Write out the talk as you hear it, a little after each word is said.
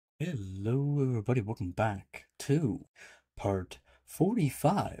Hello, everybody. Welcome back to part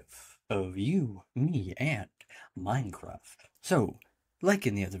 45 of You, Me, and Minecraft. So, like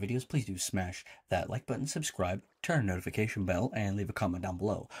in the other videos, please do smash that like button, subscribe, turn notification bell, and leave a comment down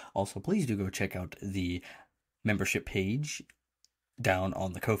below. Also, please do go check out the membership page down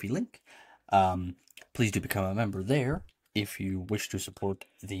on the Ko-fi link. Please do become a member there if you wish to support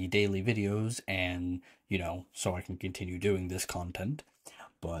the daily videos and, so I can continue doing this content.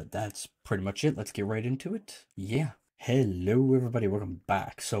 But that's pretty much it. Let's get right into it. Yeah. Hello, everybody. Welcome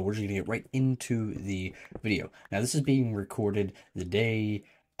back. So we're just gonna get right into the video. Now, this is being recorded the day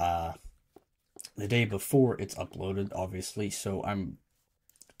before it's uploaded, obviously. So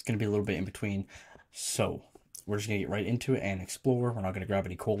it's gonna be a little bit in between. So we're just gonna get right into it and explore. We're not gonna grab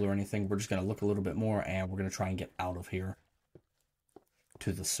any coal or anything. We're just gonna look a little bit more, and we're gonna try and get out of here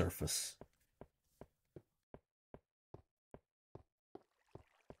to the surface.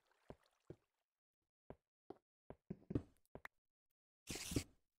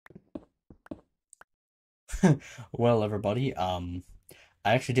 Well, everybody, I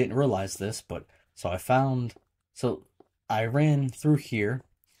actually didn't realize this, but so I ran through here,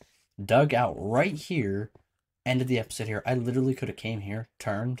 dug out right here, ended the episode here. I literally could have came here,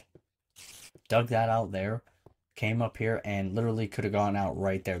 turned, dug that out there, came up here, and literally could have gone out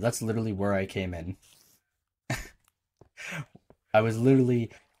right there. That's literally where I came in. I was literally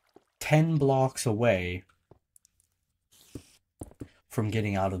 10 blocks away from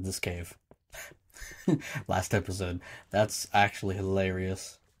getting out of this cave. Last episode. That's actually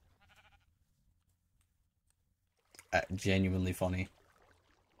hilarious. Genuinely funny.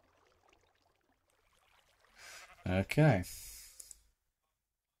 Okay.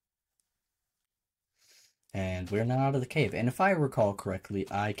 And we're now out of the cave. And if I recall correctly,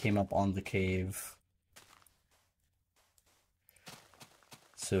 I came up on the cave.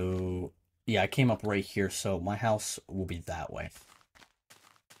 So, yeah, I came up right here, so my house will be that way.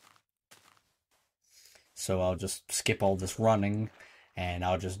 So I'll just skip all this running, and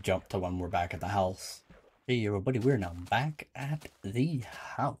I'll just jump to when we're back at the house. Hey everybody, we're now back at the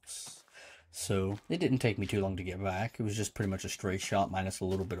house. So, it didn't take me too long to get back. It was just pretty much a straight shot minus a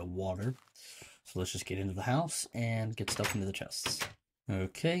little bit of water. So let's just get into the house and get stuff into the chests.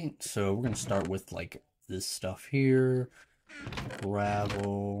 Okay, so we're gonna start with like this stuff here.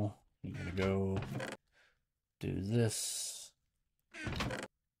 Gravel. I'm gonna go do this.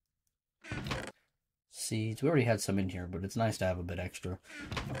 Seeds. We already had some in here, but it's nice to have a bit extra.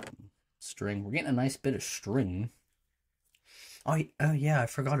 String. We're getting a nice bit of string. Oh yeah, I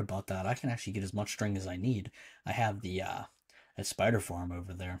forgot about that. I can actually get as much string as I need. I have the a spider farm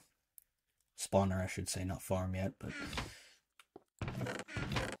over there. Spawner, I should say, not farm yet, but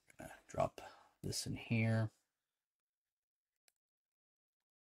drop this in here.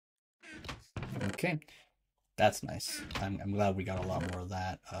 Okay, that's nice. I'm glad we got a lot more of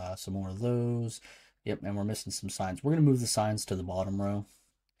that. Some more of those. Yep, and we're missing some signs. We're gonna move the signs to the bottom row,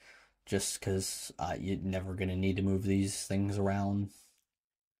 just because you're never gonna need to move these things around.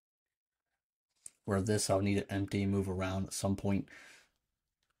 Where this, I'll need it empty, move around at some point.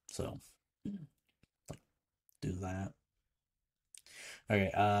 So do that. Okay,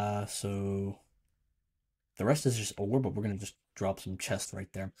 so the rest is just ore, but we're gonna just drop some chests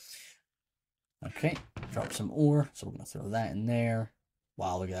right there. Okay, drop some ore, so we're gonna throw that in there.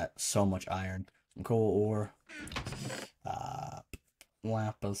 Wow, look at that, so much iron. Some coal ore,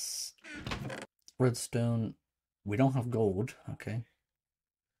 lapis, redstone. We don't have gold, okay.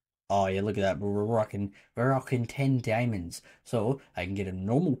 Oh yeah, look at that, we're rocking 10 diamonds. So I can get a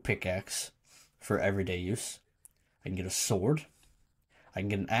normal pickaxe for everyday use. I can get a sword. I can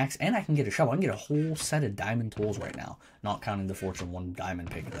get an axe, and I can get a shovel. I can get a whole set of diamond tools right now, not counting the Fortune 1 diamond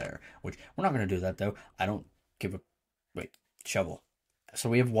pick there, which we're not going to do that, though. I don't give a... Wait, shovel. So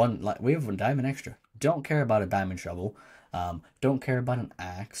we have one diamond extra. Don't care about a diamond shovel. Don't care about an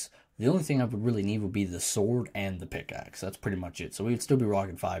axe. The only thing I would really need would be the sword and the pickaxe. That's pretty much it. So we would still be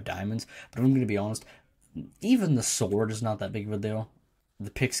rocking 5 diamonds, but I'm going to be honest, even the sword is not that big of a deal.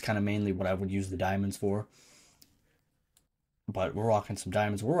 The pick's kind of mainly what I would use the diamonds for. But we're rocking some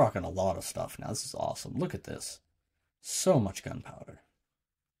diamonds. We're rocking a lot of stuff now. This is awesome. Look at this. So much gunpowder.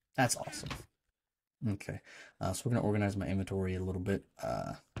 That's awesome. Okay. So we're going to organize my inventory a little bit.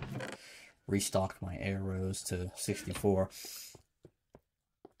 Restock my arrows to 64.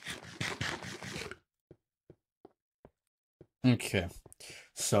 Okay.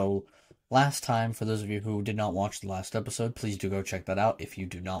 So last time, for those of you who did not watch the last episode, please do go check that out. If you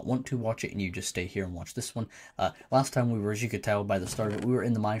do not want to watch it and you just stay here and watch this one. Last time we were, as you could tell by the start of it, we were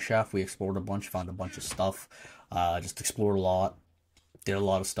in the mine shaft. We explored a bunch, found a bunch of stuff, just explored a lot. did a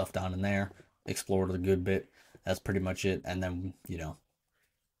lot of stuff down in there, explored a good bit. That's pretty much it. And then,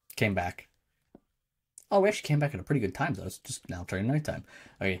 came back. Oh, we actually came back at a pretty good time, though. It's just now turning nighttime.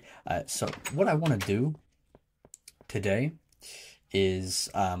 Okay, so what I want to do today is,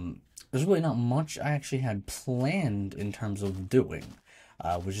 there's really not much I actually had planned in terms of doing,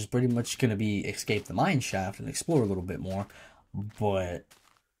 which is pretty much going to be escape the mine shaft and explore a little bit more. But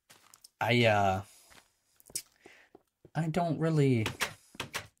I don't really.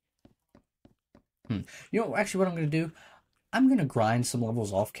 Actually, what I'm going to do, I'm going to grind some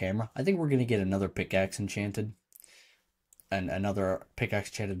levels off camera. I think we're going to get another pickaxe enchanted. And another pickaxe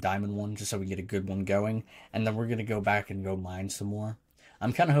enchanted diamond one, just so we get a good one going. And then we're going to go back and go mine some more.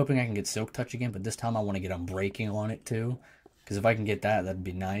 I'm kind of hoping I can get Silk Touch again, but this time I want to get Unbreaking on it too. Because if I can get that, that'd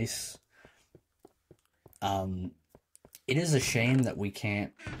be nice. It is a shame that we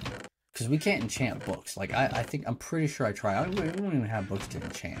can't... Because we can't enchant books. Like, I'm pretty sure I tried. We don't even have books to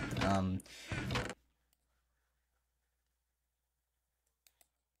enchant.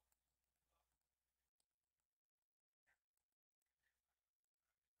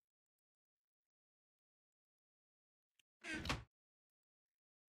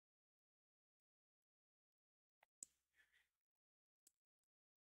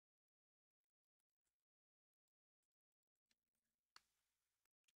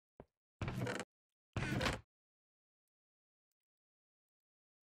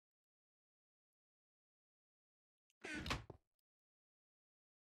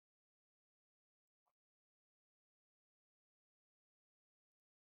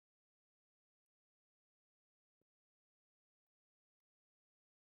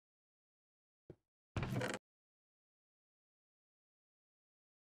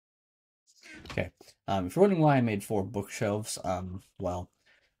 Okay. If you're wondering why I made 4 bookshelves, well,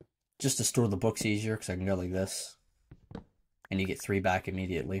 just to store the books easier, because I can go like this, and you get 3 back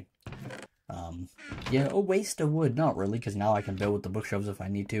immediately. Yeah, a waste of wood, not really, because now I can build with the bookshelves if I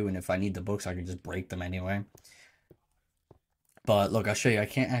need to, and if I need the books, I can just break them anyway. But look, I'll show you, I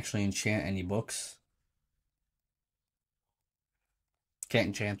can't actually enchant any books. Can't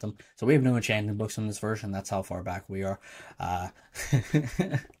enchant them. So we have no enchanting books in this version, that's how far back we are.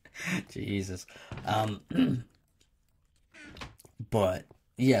 Jesus. But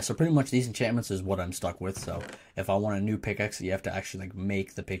yeah, so pretty much these enchantments is what I'm stuck with. So if I want a new pickaxe, you have to actually like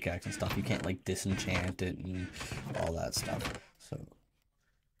make the pickaxe and stuff. You can't like disenchant it and all that stuff.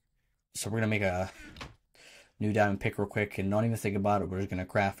 So we're gonna make a new diamond pick real quick and not even think about it. We're just gonna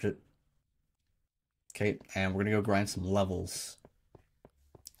craft it. Okay, and we're gonna go grind some levels.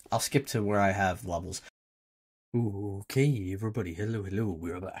 I'll skip to where I have levels. Okay, everybody, hello,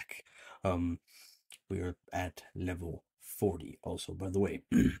 we're back. We're at level 40. Also, by the way,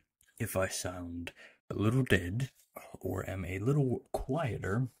 if I sound a little dead or am a little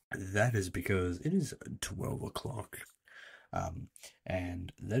quieter, that is because it is 12 o'clock.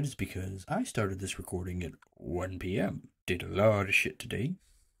 And that is because I started this recording at 1 p.m. Did a lot of shit today.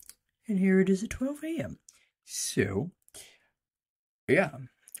 And here it is at 12 a.m. So, yeah,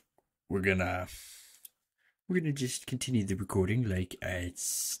 we're gonna just continue the recording like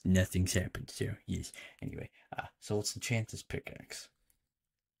nothing's happened. So, yes. Anyway, so let's enchant this pickaxe.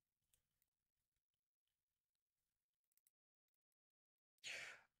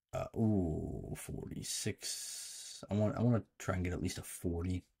 Ooh, 46. I want to try and get at least a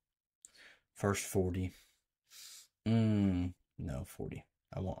 40. First 40. No, 40.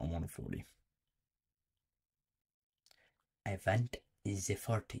 I want a 40. I want the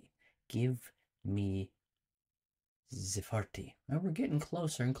 40. Give me the 40. Now we're getting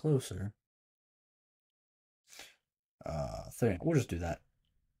closer and closer. 30. We'll just do that.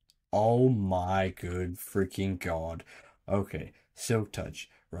 Oh my good freaking god. Okay, Silk Touch,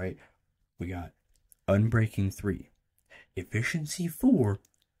 right? We got Unbreaking 3, Efficiency 4,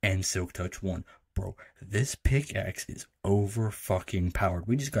 and Silk Touch 1. Bro, this pickaxe is over fucking powered.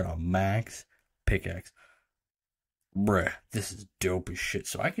 We just got a max pickaxe. Bruh, this is dope as shit.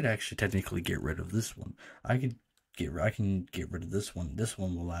 So I could actually technically get rid of this one. I can get rid of this one. This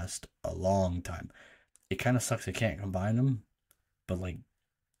one will last a long time. It kind of sucks I can't combine them, but like,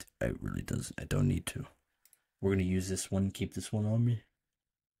 it really doesn't. I don't need to. We're gonna use this one, keep this one on me.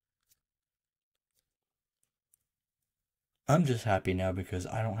 I'm just happy now because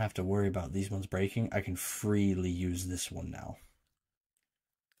I don't have to worry about these ones breaking. I can freely use this one now.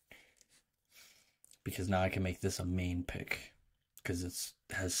 Because now I can make this a main pick. Because it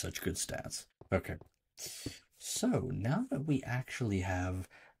has such good stats. Okay. So, now that we actually have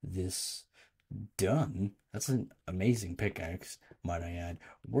this done, that's an amazing pickaxe, might I add.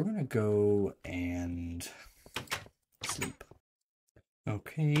 We're gonna go and sleep.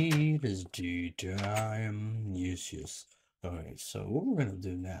 Okay, it is daytime. Yes, yes. Alright, so what we're gonna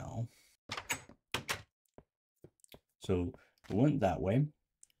do now. So we went that way,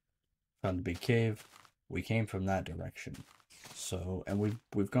 found a big cave. We came from that direction. So, and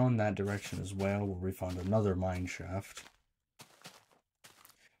we've gone that direction as well, where we found another mine shaft.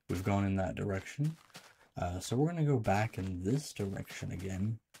 We've gone in that direction. So we're gonna go back in this direction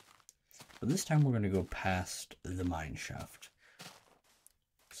again. But this time we're gonna go past the mine shaft.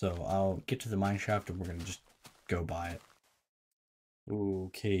 So I'll get to the mine shaft and we're gonna just go by it.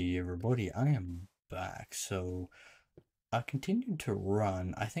 Okay, everybody, I am back. So I continued to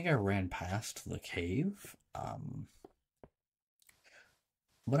run. I think I ran past the cave.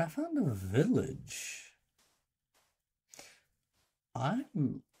 But I found a village. I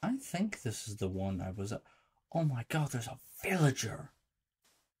think this is the one I was at. Oh my god, there's a villager.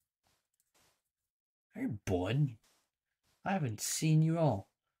 Hey, bud. I haven't seen you all.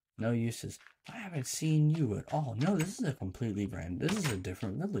 No uses. I haven't seen you at all. No, this is a completely random. This is a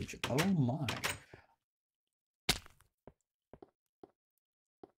different village. Oh my.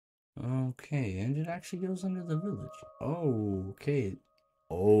 Okay, and it actually goes under the village. Okay.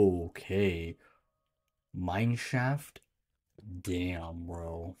 Okay. Mine shaft? Damn,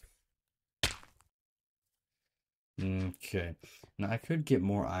 bro. Okay. Now I could get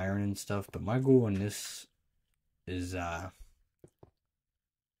more iron and stuff, but my goal in this is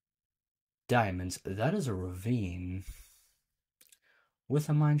diamonds. That is a ravine with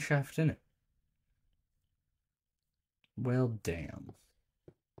a mine shaft in it. Well, damn.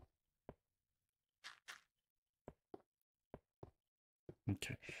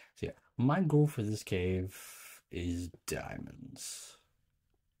 Okay. So yeah, my goal for this cave is diamonds.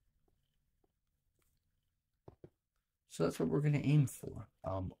 So that's what we're gonna aim for.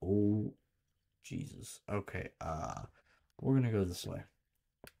 Oh Jesus. Okay, we're gonna go this way.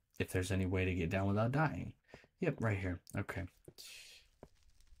 If there's any way to get down without dying. Yep, right here. Okay.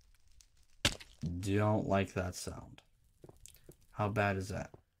 Don't like that sound. How bad is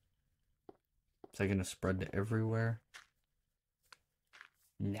that? Is that gonna spread to everywhere?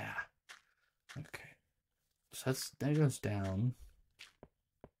 Nah. Okay. So that goes down.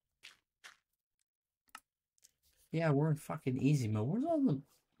 Yeah, we're in fucking easy mode. Where's all the...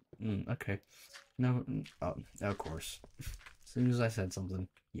 okay. No, oh, of course. As soon as I said something,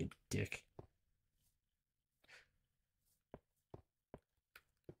 you dick.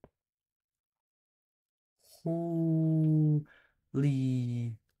 Holy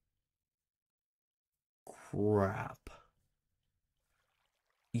crap.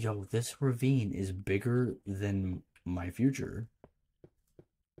 Yo, this ravine is bigger than my future.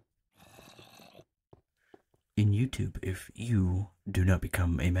 In YouTube, if you do not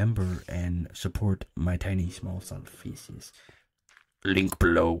become a member and support my tiny small self feces, link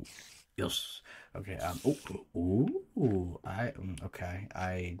below. Yes. Okay. Okay.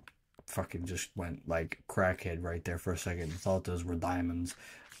 I fucking just went like crackhead right there for a second. Thought those were diamonds,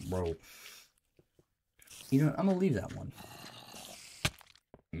 bro. You know, I'm gonna leave that one.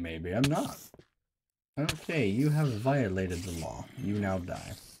 Maybe I'm not. Okay, you have violated the law. You now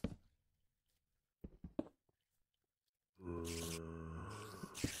die.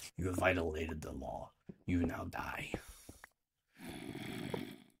 You have violated the law. You now die.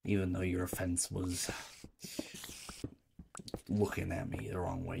 Even though your offense was looking at me the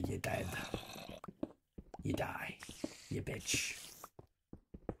wrong way, you're dead. You die. You bitch.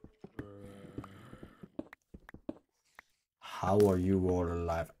 How are you all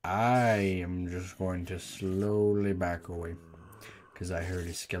alive? I am just going to slowly back away. Because I heard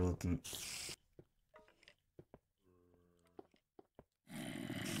a skeleton.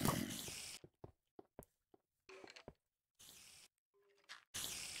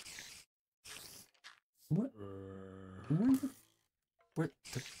 What? Where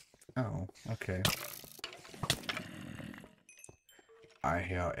the... Oh, okay. I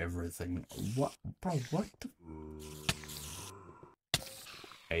hear everything. What? Bro, what the...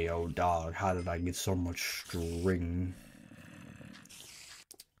 Hey, yo, dog, how did I get so much string?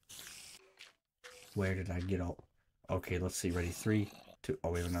 Where did I get all... Okay, let's see. Ready? 3, 2...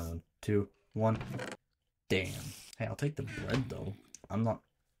 Oh, we have another one. 2, 1. Damn. Hey, I'll take the bread, though. I'm not...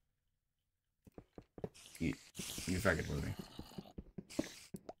 You fucking with me.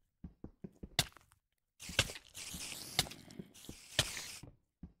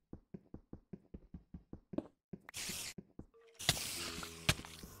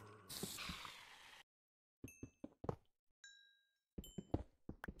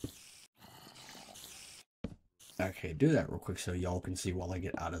 Okay, do that real quick so y'all can see while I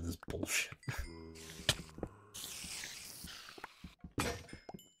get out of this bullshit.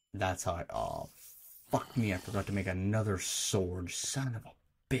 That's how I... Oh, fuck me, I forgot to make another sword. Son of a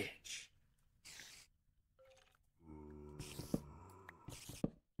bitch.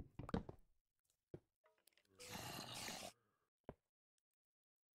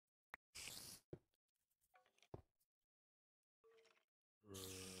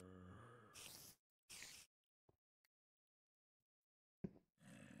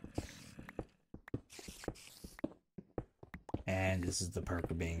 And this is the perk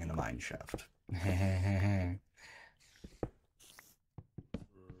of being in a mine shaft. Okay,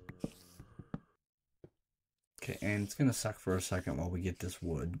 and it's gonna suck for a second while we get this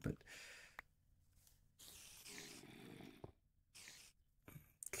wood, but...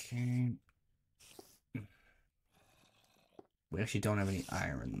 Okay. We actually don't have any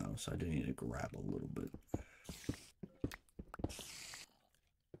iron, though, so I do need to grab a little bit.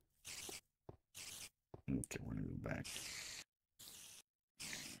 Okay, we're gonna go back.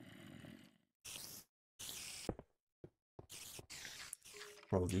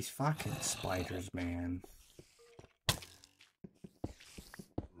 Bro, these fucking spiders, man.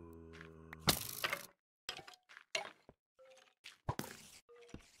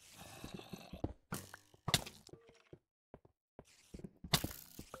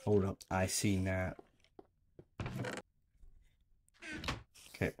 Hold up, I seen that.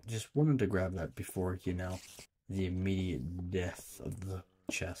 Okay, just wanted to grab that before, you know, the immediate death of the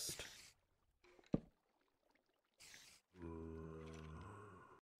chest.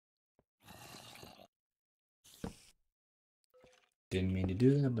 Didn't mean to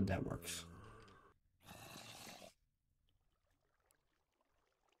do that, but that works.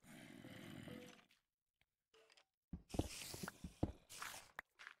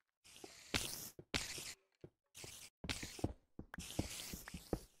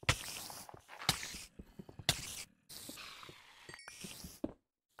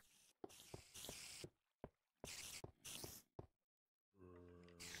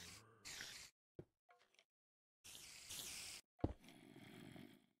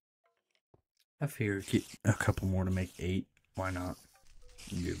 I figured get a couple more to make 8. Why not?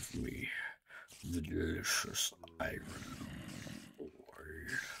 Give me the delicious iron.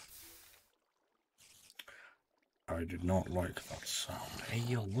 I did not like that sound. Hey,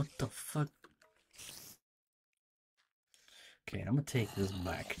 yo, what the fuck? Okay, I'm gonna take this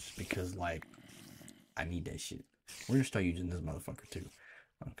back just because, like, I need that shit. We're gonna start using this motherfucker too.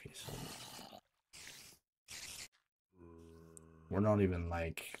 Okay, so we're not even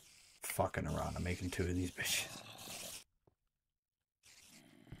like fucking around. I'm making 2 of these bitches.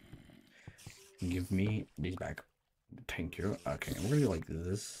 Give me these back. Thank you. Okay, we're gonna go like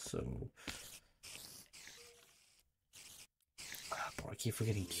this. So, bro, I keep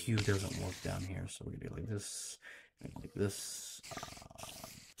forgetting Q doesn't work down here. So we're gonna do like this and like this.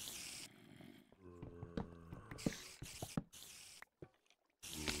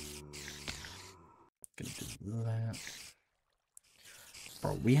 Gonna do that.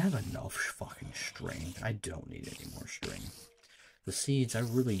 Bro, we have enough fucking string. I don't need any more string. The seeds, I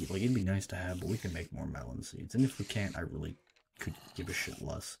really, like, it'd be nice to have, but we can make more melon seeds. And if we can't, I really could give a shit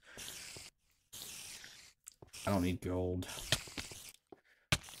less. I don't need gold.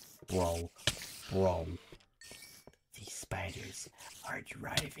 Bro. These spiders are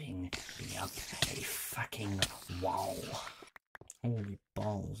driving me up a fucking wall. Holy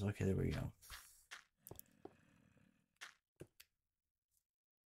balls. Okay, there we go.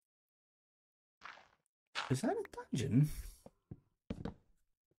 Is that a dungeon?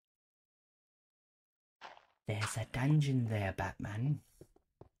 There's a dungeon there, Batman.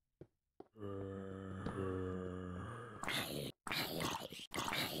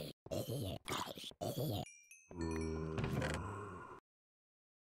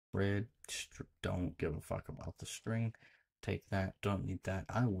 Red, don't give a fuck about the string. Take that, don't need that.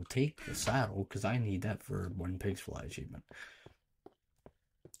 I will take the saddle, because I need that for one pig's fly achievement.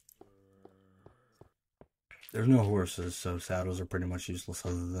 There's no horses, so saddles are pretty much useless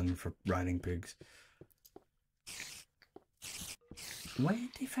other than for riding pigs.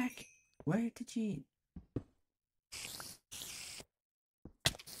 Where did you...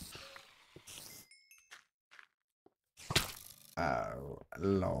 Oh,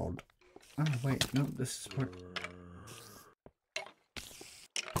 Lord. Oh, wait, no, this is where...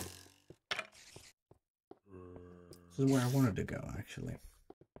 This is where I wanted to go, actually.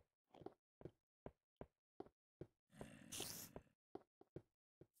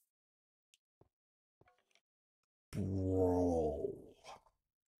 Bro.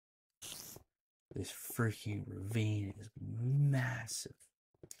 This freaking ravine is massive.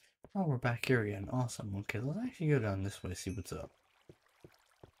 Oh, we're back here again. Awesome. Okay, let's actually go down this way, see what's up.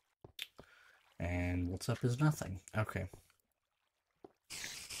 And what's up is nothing. Okay.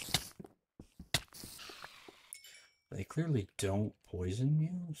 They clearly don't poison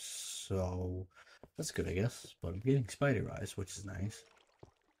you, so that's good, I guess. But I'm getting spider eyes, which is nice.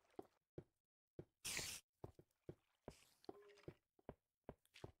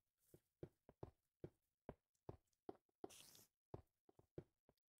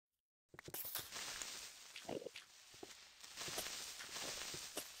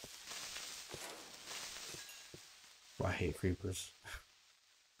 Oh, I hate creepers.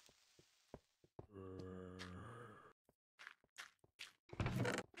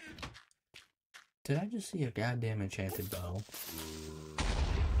 Did I just see a goddamn enchanted bow?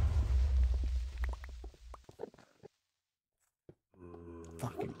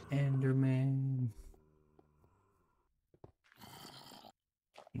 Fucking Enderman.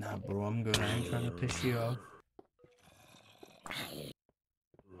 Nah, bro, I'm good. I ain't trying to piss you off.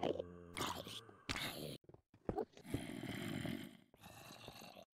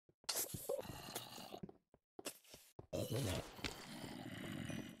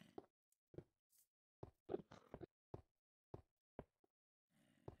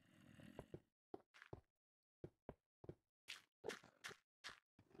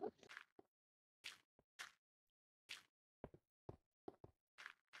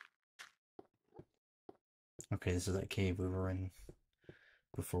 Okay, this is that cave we were in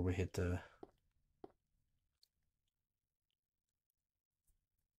before we hit the...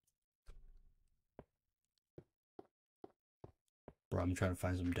 Bro, I'm trying to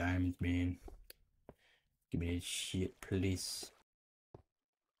find some diamonds, man. Give me that shit, please.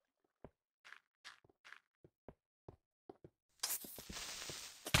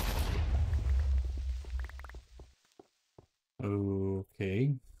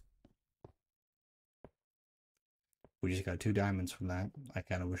 Okay. We just got 2 diamonds from that. I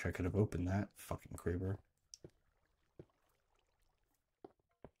kind of wish I could have opened that. Fucking creeper.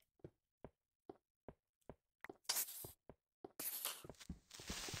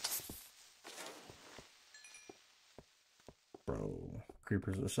 Bro,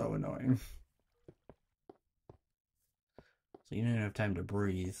 creepers are so annoying. So you didn't have time to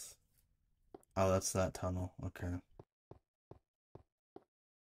breathe. Oh, that's that tunnel. Okay.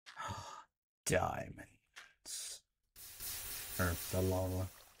 Diamonds. Or the lava.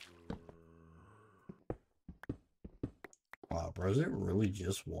 Wow, bro, is it really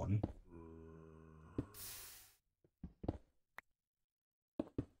just one?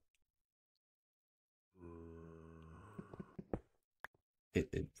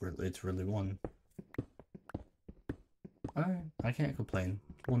 It's really one. Alright, I can't complain.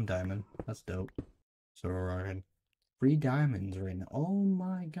 1 diamond. That's dope. So we're rocking 3 diamonds right now. Oh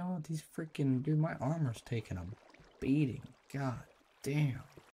my god, these freaking... Dude, my armor's taking a beating. God damn.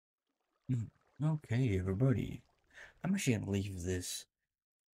 Okay, everybody. I'm actually gonna leave this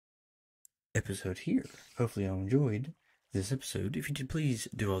episode here. Hopefully you enjoyed this episode. If you did, please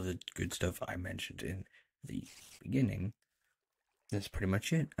do all the good stuff I mentioned in the beginning. That's pretty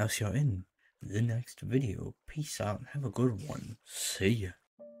much it. I'll see y'all in the next video. Peace out and have a good one. See ya.